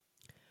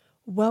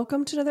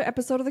Welcome to another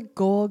episode of the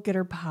Goal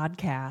Getter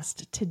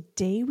podcast.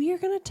 Today we are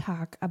going to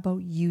talk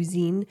about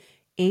using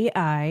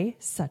AI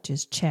such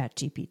as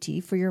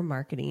ChatGPT for your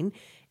marketing.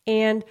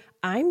 And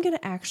I'm going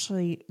to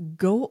actually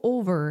go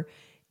over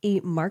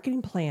a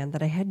marketing plan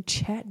that I had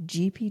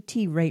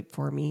ChatGPT write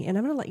for me. And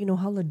I'm going to let you know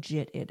how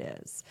legit it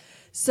is.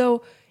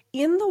 So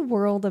in the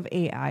world of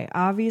AI,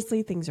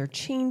 obviously things are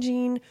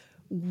changing.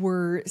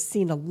 We're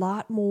seeing a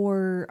lot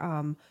more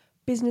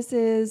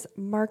businesses,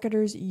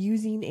 marketers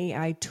using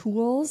AI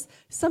tools.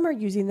 Some are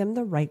using them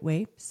the right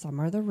way, some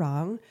are the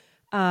wrong.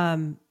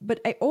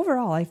 But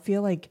overall, I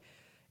feel like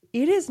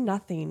it is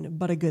nothing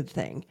but a good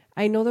thing.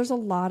 I know there's a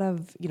lot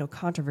of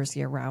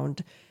controversy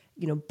around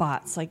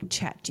bots like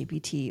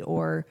ChatGPT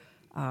or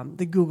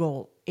the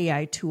Google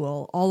AI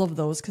tool, all of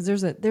those, because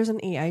there's an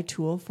AI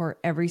tool for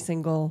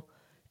everything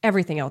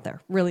out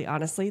there. Really,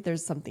 honestly,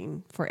 there's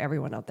something for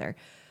everyone out there.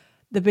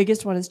 The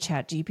biggest one is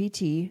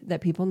ChatGPT that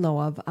people know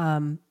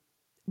of.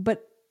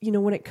 But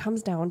when it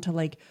comes down to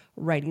like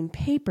writing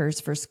papers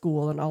for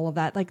school and all of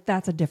that, like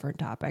that's a different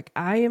topic.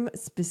 I am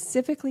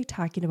specifically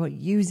talking about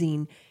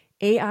using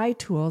AI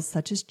tools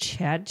such as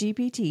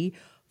ChatGPT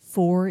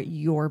for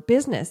your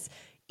business.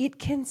 It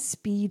can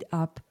speed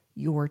up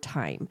your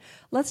time.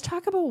 Let's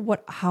talk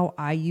about how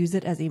I use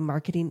it as a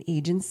marketing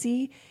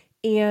agency.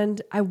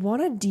 And I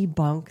want to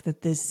debunk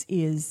that this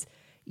is,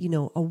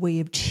 a way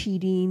of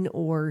cheating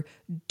or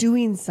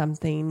doing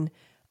something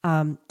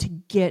to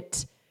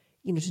get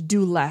to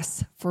do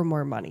less for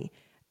more money.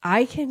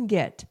 I can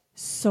get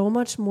so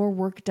much more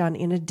work done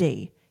in a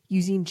day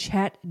using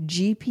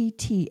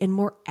ChatGPT and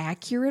more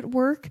accurate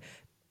work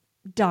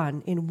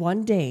done in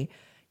one day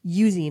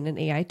using an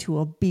AI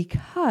tool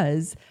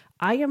because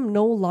I am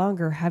no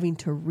longer having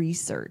to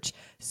research.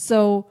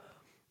 So,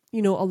 a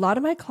lot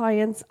of my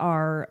clients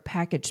are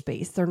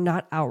package-based. They're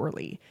not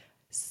hourly.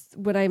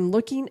 When I'm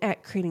looking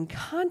at creating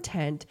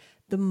content,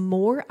 the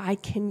more I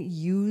can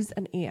use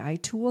an AI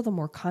tool, the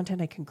more content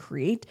I can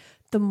create,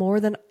 the more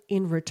than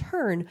in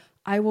return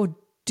I will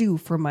do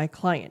for my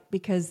client.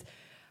 Because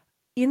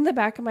in the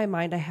back of my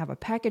mind, I have a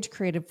package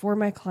created for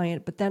my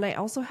client, but then I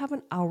also have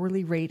an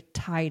hourly rate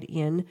tied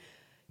in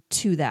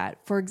to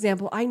that. For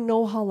example, I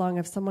know how long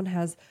if someone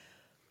has,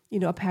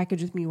 a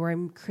package with me where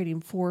I'm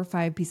creating 4 or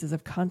 5 pieces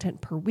of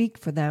content per week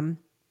for them,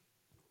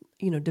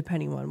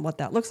 depending on what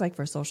that looks like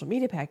for a social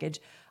media package,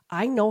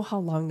 I know how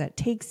long that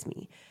takes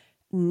me.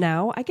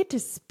 Now I get to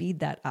speed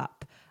that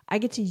up. I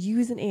get to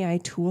use an AI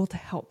tool to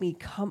help me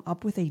come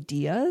up with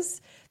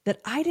ideas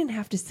that I didn't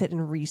have to sit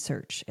and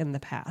research in the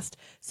past.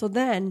 So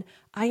then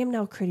I am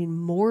now creating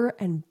more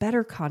and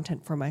better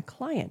content for my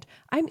client.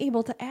 I'm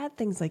able to add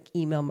things like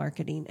email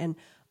marketing and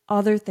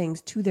other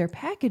things to their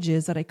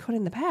packages that I could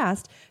in the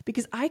past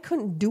because I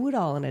couldn't do it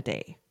all in a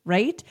day,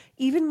 right?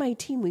 Even my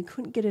team, we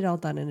couldn't get it all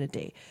done in a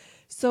day.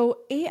 So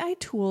AI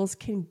tools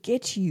can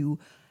get you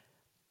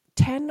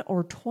 10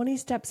 or 20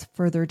 steps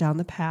further down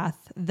the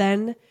path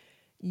than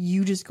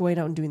you just going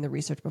out and doing the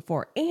research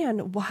before.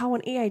 And how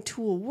an AI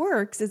tool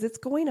works is it's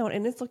going out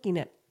and it's looking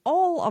at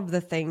all of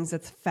the things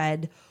that's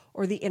fed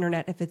or the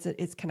internet, if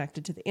it's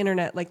connected to the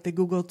internet, like the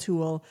Google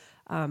tool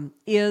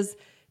is.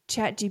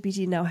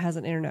 ChatGPT now has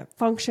an internet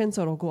function,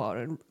 so it'll go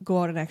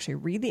out and actually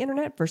read the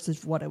internet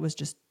versus what it was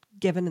just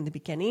given in the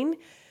beginning.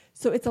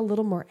 So it's a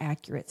little more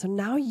accurate. So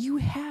now you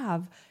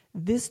have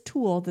this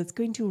tool that's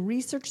going to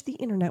research the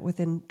internet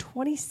within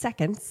 20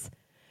 seconds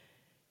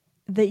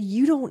that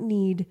you don't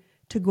need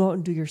to go out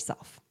and do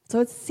yourself. So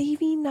it's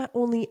saving not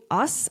only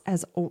us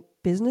as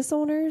business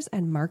owners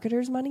and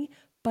marketers money,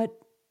 but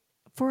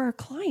for our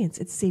clients,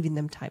 it's saving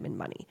them time and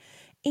money.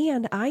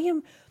 And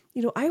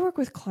I work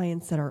with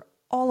clients that are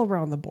all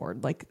around the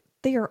board. Like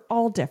they are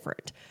all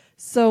different.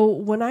 So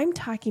when I'm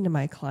talking to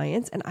my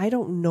clients and I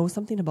don't know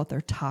something about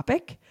their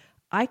topic,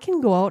 I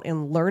can go out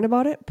and learn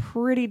about it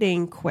pretty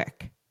dang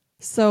quick.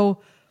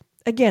 So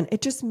again,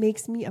 it just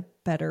makes me a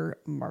better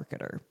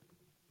marketer.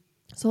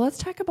 So let's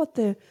talk about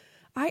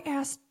I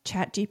asked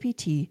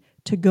ChatGPT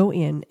to go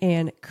in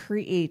and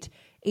create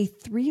a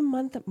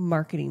 3-month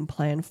marketing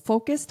plan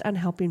focused on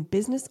helping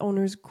business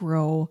owners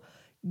grow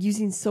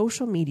using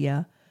social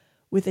media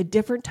with a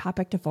different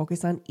topic to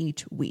focus on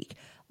each week.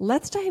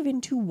 Let's dive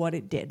into what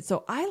it did.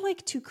 So I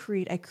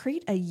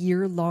create a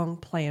year-long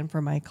plan for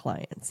my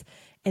clients.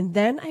 And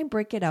then I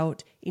break it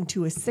out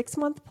into a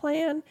 6-month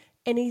plan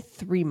and a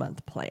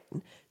 3-month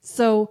plan.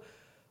 So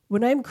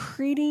when I'm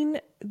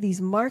creating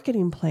these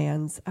marketing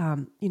plans,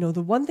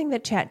 the one thing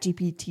that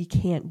ChatGPT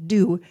can't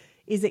do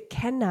is it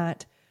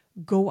cannot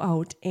go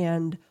out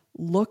and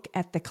look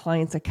at the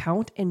client's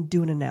account and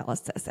do an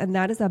analysis. And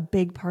that is a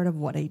big part of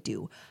what I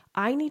do.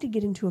 I need to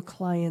get into a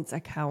client's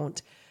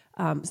account,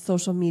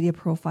 social media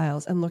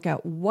profiles, and look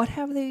at what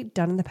have they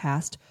done in the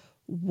past,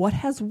 what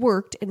has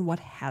worked and what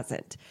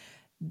hasn't.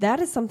 That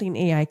is something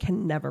AI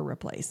can never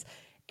replace.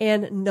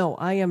 And no,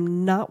 I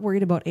am not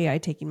worried about AI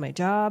taking my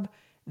job.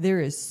 There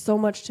is so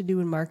much to do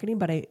in marketing,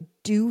 but I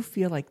do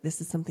feel like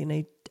this is something,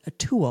 a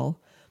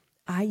tool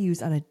I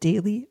use on a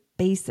daily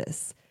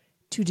basis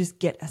to just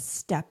get a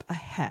step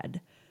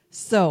ahead.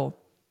 So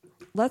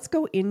let's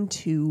go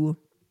into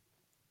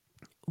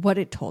what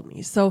it told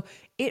me. So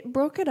it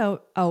broke it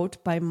out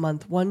by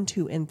month 1,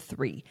 2, and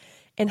 3.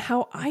 And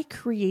how I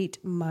create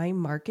my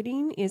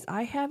marketing is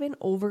I have an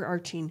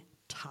overarching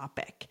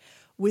topic.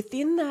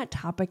 Within that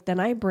topic, then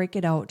I break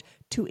it out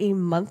to a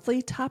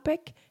monthly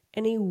topic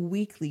and a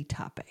weekly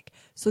topic.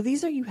 So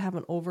you have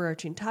an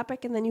overarching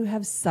topic and then you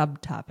have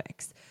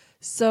subtopics.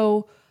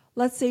 So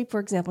let's say, for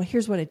example,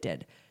 here's what it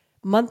did.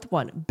 Month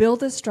 1,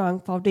 build a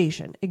strong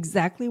foundation.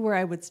 Exactly where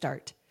I would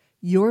start.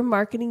 Your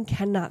marketing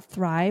cannot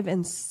thrive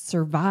and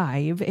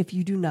survive if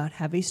you do not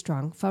have a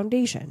strong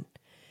foundation.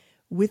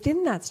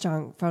 Within that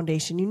strong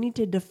foundation, you need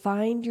to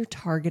define your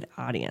target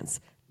audience.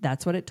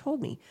 That's what it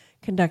told me.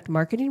 Conduct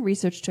marketing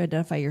research to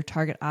identify your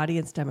target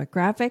audience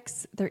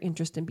demographics, their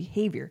interest and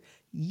behavior.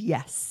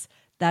 Yes,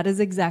 that is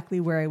exactly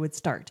where I would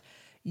start.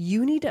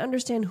 You need to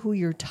understand who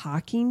you're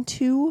talking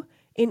to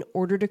in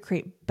order to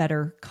create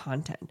better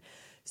content.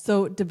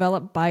 So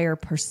develop buyer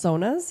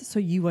personas so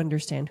you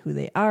understand who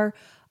they are.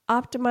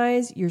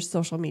 Optimize your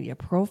social media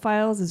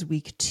profiles is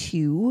week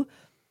 2.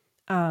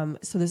 So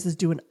this is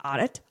do an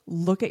audit.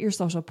 Look at your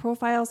social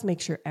profiles.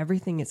 Make sure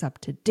everything is up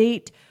to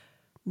date.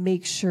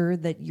 Make sure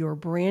that your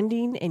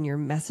branding and your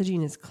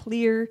messaging is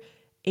clear.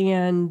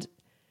 And,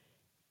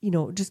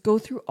 just go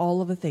through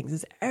all of the things.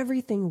 Is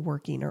everything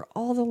working? Are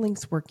all the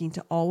links working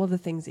to all of the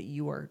things that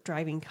you are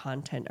driving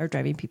content or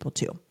driving people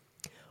to?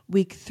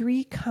 Week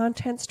 3,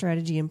 content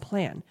strategy and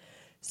plan.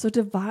 So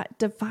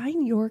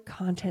define your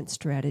content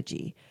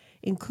strategy.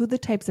 Include the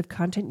types of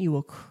content you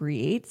will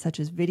create, such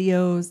as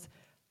videos,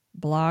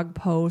 blog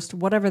post,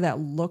 whatever that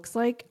looks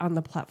like on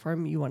the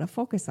platform you want to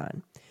focus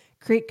on.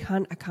 Create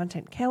a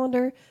content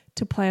calendar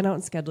to plan out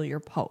and schedule your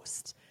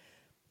posts.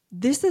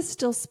 This is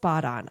still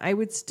spot on. I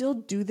would still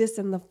do this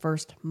in the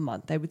first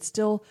month. I would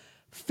still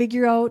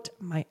figure out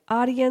my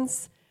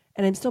audience,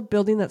 and I'm still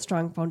building that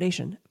strong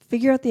foundation.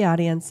 Figure out the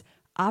audience,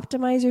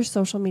 optimize your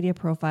social media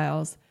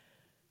profiles,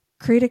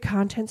 create a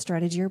content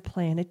strategy or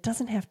plan. It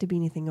doesn't have to be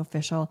anything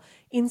official.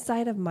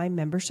 Inside of my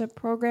membership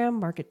program,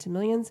 Market to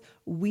Millions,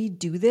 we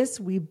do this.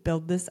 We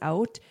build this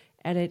out,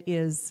 and it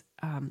is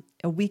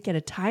a week at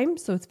a time,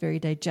 so it's very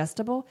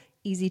digestible,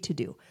 easy to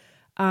do.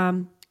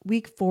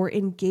 Week 4,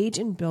 engage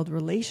and build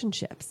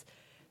relationships.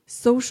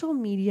 Social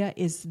media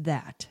is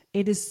that.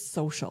 It is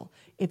social.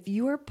 If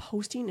you are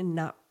posting and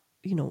not,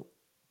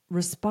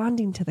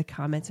 responding to the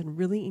comments and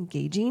really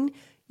engaging,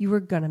 you are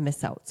going to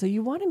miss out. So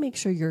you want to make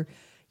sure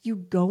you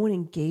go and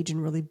engage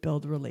and really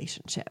build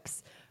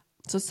relationships.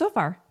 So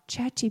far,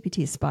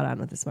 ChatGPT is spot on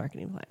with this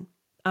marketing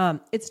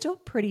plan. It's still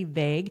pretty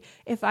vague.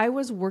 If I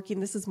was working,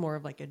 this is more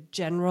of like a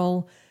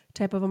general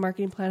type of a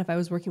marketing plan. If I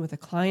was working with a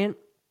client,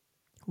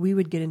 we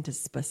would get into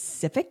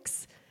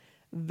specifics,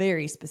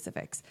 very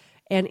specifics.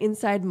 And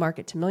inside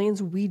Market to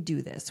Millions, we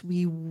do this.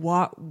 We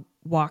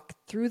walk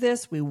through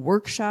this. We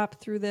workshop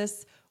through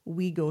this.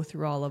 We go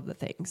through all of the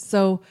things.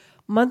 So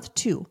month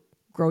 2,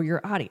 grow your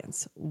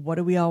audience. What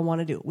do we all want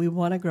to do? We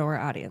want to grow our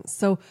audience.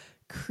 So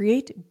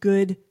create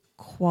good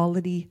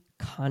quality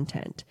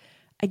content.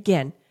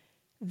 Again,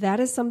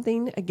 that is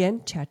something,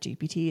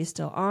 ChatGPT is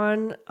still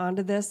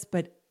onto this,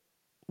 but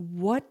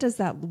what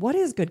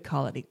is good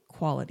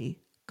quality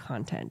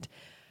content?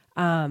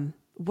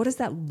 What does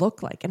that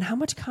look like? And how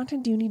much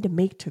content do you need to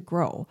make to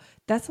grow?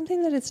 That's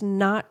something that it's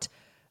not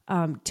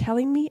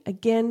telling me.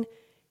 Again,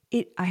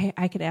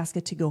 I could ask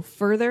it to go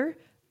further,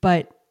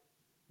 but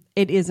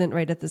it isn't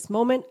right at this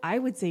moment. I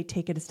would say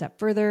take it a step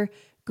further,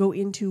 go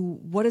into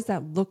what does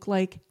that look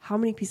like? How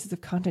many pieces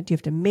of content do you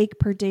have to make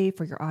per day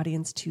for your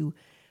audience to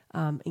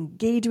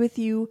engage with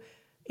you,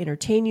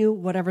 entertain you,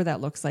 whatever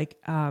that looks like.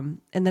 And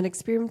then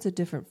experiment with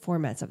different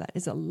formats of that.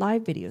 Is it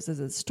live videos? Is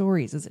it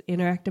stories? Is it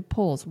interactive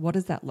polls? What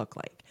does that look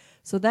like?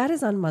 So that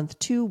is on month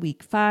 2,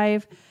 week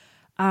 5.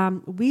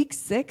 Week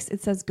 6,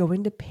 it says go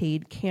into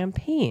paid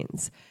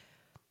campaigns.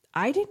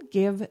 I didn't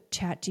give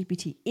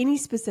ChatGPT any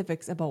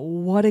specifics about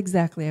what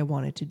exactly I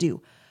wanted to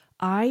do.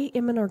 I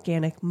am an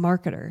organic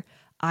marketer.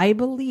 I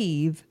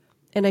believe,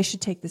 and I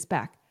should take this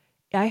back,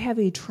 I have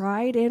a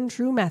tried and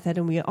true method,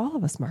 and all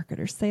of us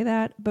marketers say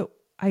that, but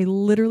I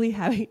literally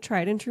have a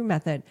tried and true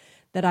method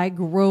that I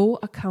grow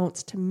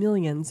accounts to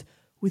millions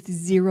with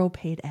 0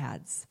 paid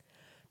ads.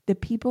 The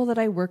people that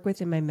I work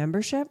with in my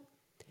membership,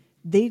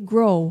 they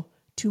grow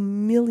to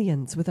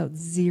millions without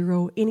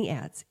any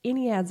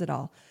ads at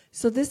all.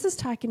 So this is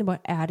talking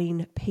about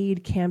adding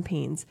paid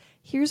campaigns.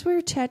 Here's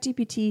where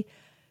ChatGPT,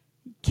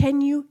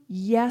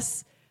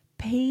 yes,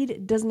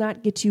 paid does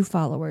not get you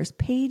followers.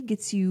 Paid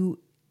gets you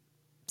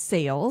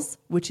sales,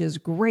 which is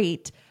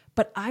great,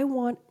 but I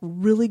want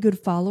really good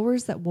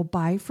followers that will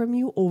buy from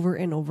you over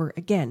and over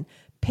again.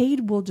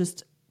 Paid will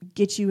just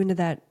get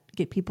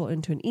people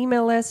into an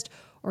email list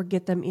or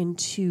get them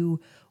into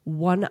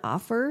one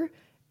offer,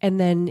 and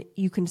then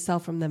you can sell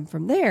from them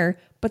from there,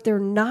 but they're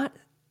not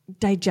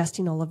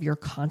digesting all of your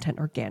content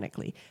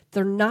organically.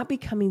 They're not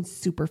becoming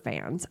super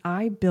fans.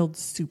 I build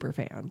super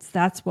fans.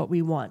 That's what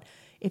we want.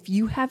 If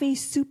you have a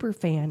super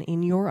fan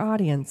in your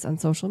audience on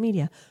social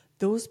media,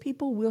 those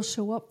people will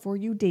show up for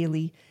you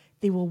daily.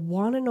 They will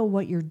want to know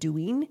what you're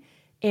doing,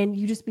 and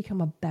you just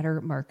become a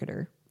better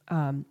marketer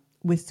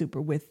with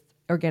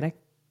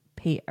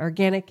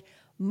organic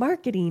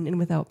marketing and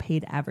without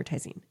paid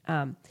advertising.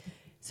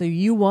 So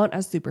you want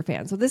a super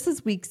fan. So this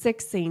is week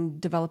 6 saying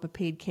develop a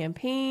paid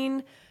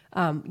campaign.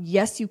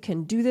 Yes, you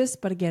can do this,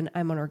 but again,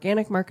 I'm an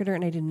organic marketer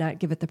and I did not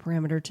give it the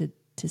parameter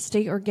to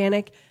stay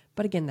organic.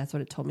 But again, that's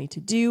what it told me to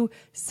do.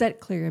 Set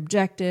clear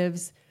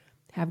objectives,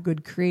 have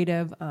good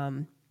creative.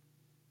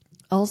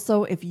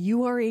 Also, if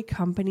you are a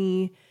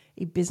company,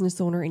 a business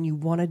owner, and you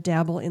want to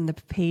dabble in the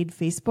paid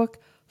Facebook,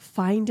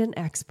 find an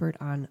expert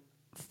on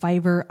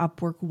Fiverr,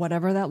 Upwork,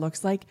 whatever that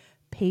looks like,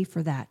 pay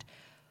for that.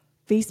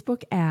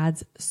 Facebook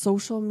ads,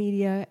 social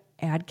media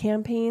ad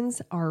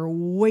campaigns are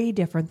way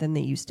different than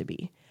they used to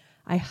be.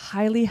 I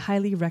highly,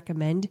 highly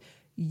recommend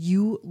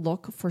you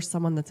look for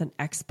someone that's an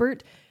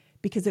expert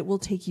because it will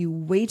take you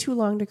way too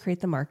long to create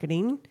the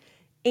marketing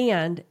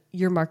and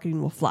your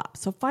marketing will flop.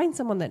 So find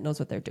someone that knows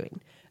what they're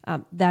doing.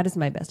 That is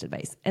my best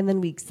advice. And then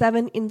week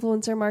 7,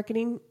 influencer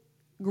marketing.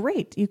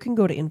 Great. You can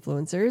go to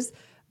influencers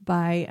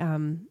by,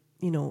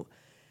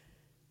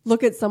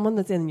 look at someone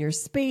that's in your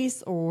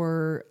space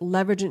or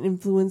leverage an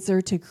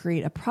influencer to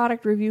create a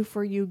product review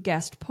for you,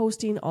 guest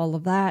posting, all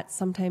of that.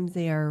 Sometimes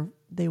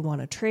they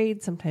want to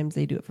trade. Sometimes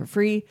they do it for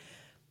free.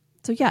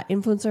 So yeah,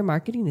 influencer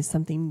marketing is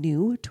something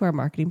new to our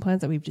marketing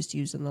plans that we've just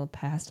used in the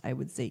past, I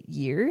would say,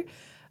 year.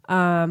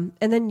 And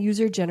then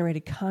user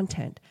generated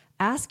content.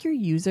 Ask your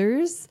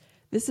users,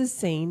 this is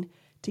saying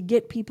to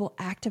get people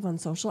active on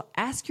social,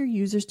 ask your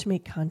users to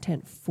make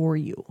content for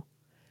you.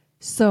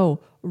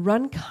 So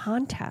run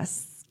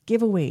contests,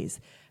 giveaways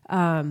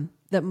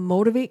that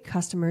motivate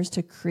customers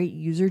to create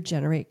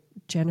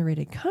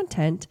generated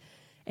content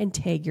and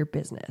tag your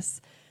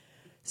business.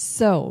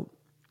 So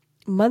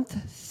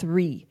month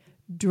 3,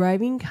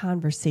 driving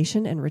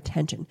conversation and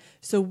retention.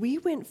 So we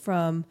went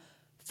from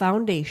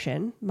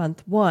foundation,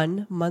 month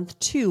 1, month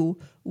 2,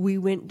 we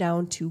went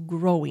down to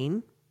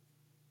growing.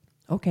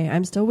 Okay,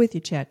 I'm still with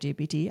you,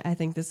 ChatGPT. I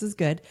think this is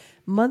good.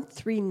 Month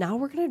 3, now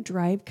we're going to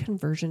drive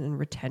conversion and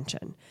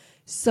retention.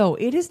 So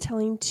it is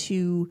telling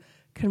to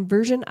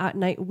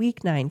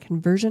week 9,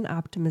 conversion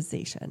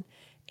optimization.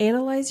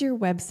 Analyze your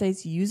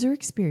website's user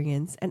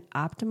experience and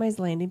optimize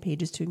landing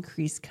pages to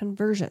increase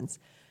conversions.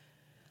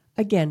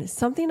 Again,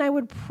 something I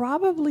would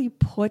probably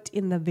put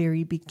in the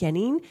very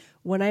beginning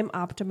when I'm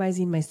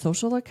optimizing my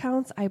social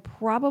accounts. I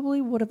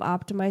probably would have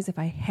optimized if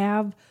I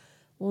have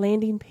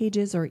landing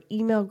pages or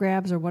email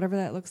grabs or whatever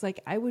that looks like.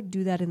 I would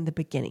do that in the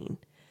beginning.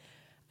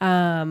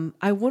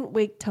 I wouldn't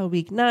wait till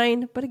week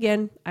 9, but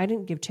again, I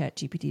didn't give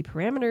ChatGPT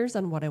parameters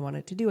on what I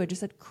wanted to do. I just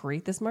said,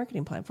 create this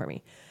marketing plan for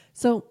me.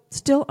 So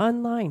still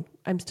online.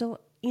 I'm still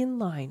in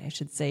line, I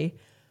should say,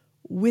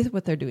 with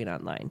what they're doing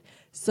online.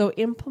 So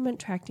implement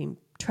tracking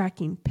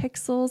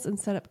pixels and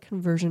set up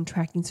conversion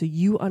tracking so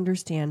you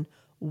understand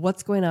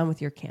what's going on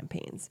with your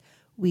campaigns.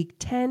 Week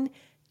 10,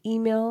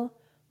 email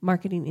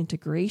marketing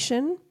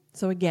integration.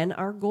 So again,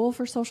 our goal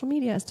for social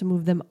media is to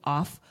move them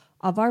off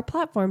of our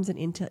platforms and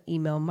into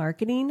email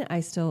marketing. I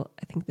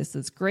think this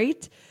is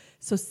great.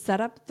 So set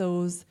up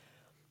those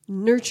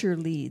nurture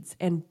leads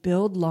and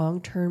build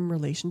long-term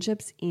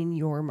relationships in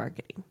your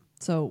marketing.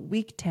 So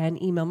week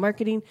 10, email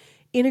marketing,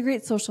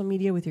 integrate social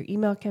media with your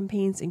email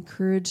campaigns,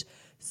 encourage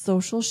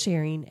social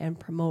sharing, and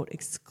promote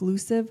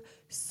exclusive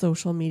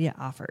social media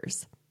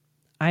offers.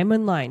 I'm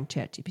in line,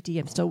 ChatGPT.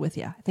 I'm still with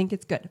you. I think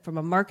it's good. From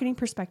a marketing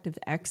perspective,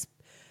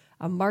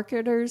 a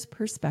marketer's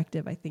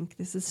perspective, I think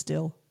this is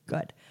still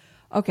good.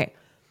 Okay,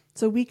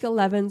 so week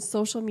 11,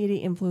 social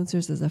media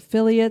influencers as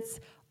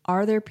affiliates.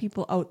 Are there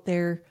people out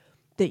there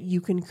that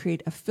you can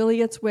create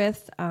affiliates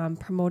with,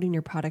 promoting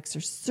your products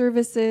or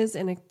services,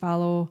 and they're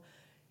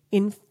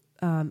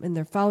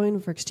following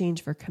for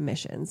exchange for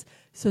commissions?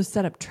 So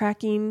set up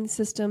tracking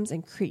systems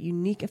and create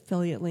unique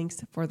affiliate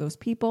links for those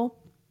people.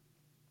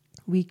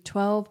 Week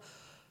 12,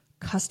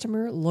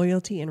 customer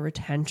loyalty and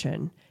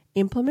retention.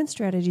 Implement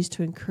strategies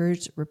to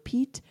encourage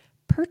repeat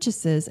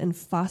purchases and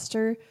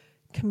foster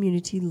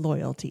community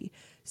loyalty.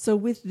 So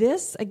with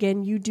this,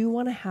 again, you do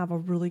want to have a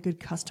really good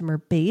customer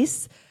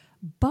base.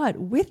 But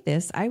with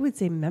this, I would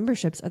say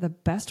memberships are the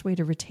best way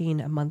to retain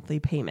a monthly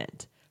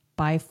payment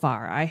by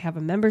far. I have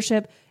a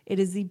membership. It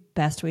is the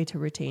best way to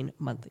retain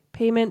monthly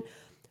payment.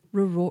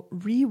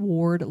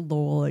 Reward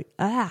loyal.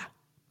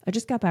 I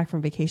just got back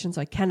from vacation,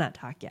 so I cannot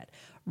talk yet.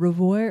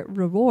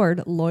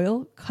 Reward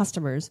loyal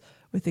customers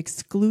with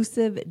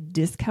exclusive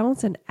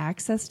discounts and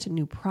access to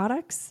new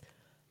products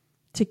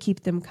to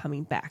keep them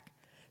coming back.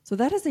 So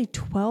that is a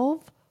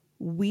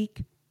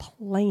 12-week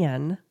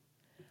plan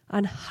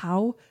on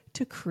how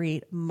to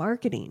create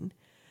marketing.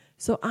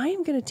 So I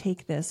am going to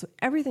take this,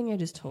 everything I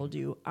just told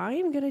you, I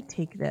am going to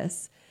take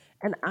this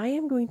and I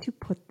am going to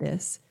put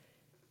this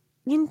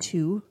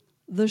into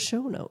the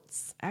show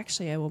notes.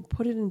 Actually, I will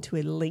put it into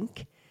a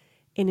link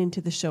and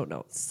into the show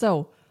notes.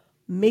 So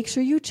make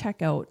sure you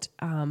check out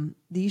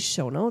these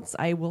show notes.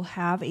 I will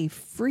have a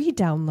free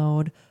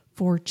download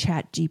for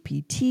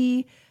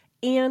ChatGPT,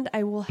 and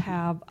I will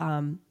have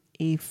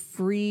a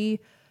free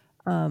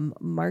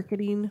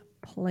marketing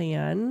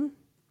plan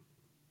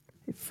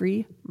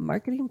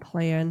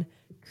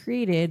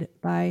created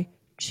by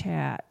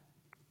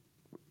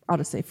I'll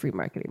just say free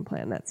marketing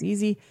plan. That's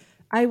easy.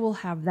 I will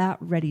have that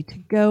ready to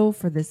go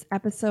for this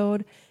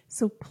episode.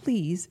 So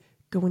please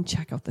go and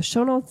check out the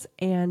show notes.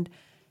 And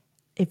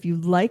if you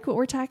like what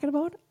we're talking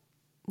about,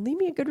 leave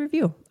me a good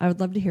review. I would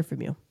love to hear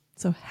from you.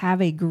 So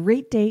have a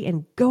great day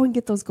and go and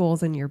get those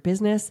goals in your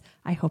business.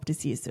 I hope to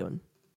see you soon.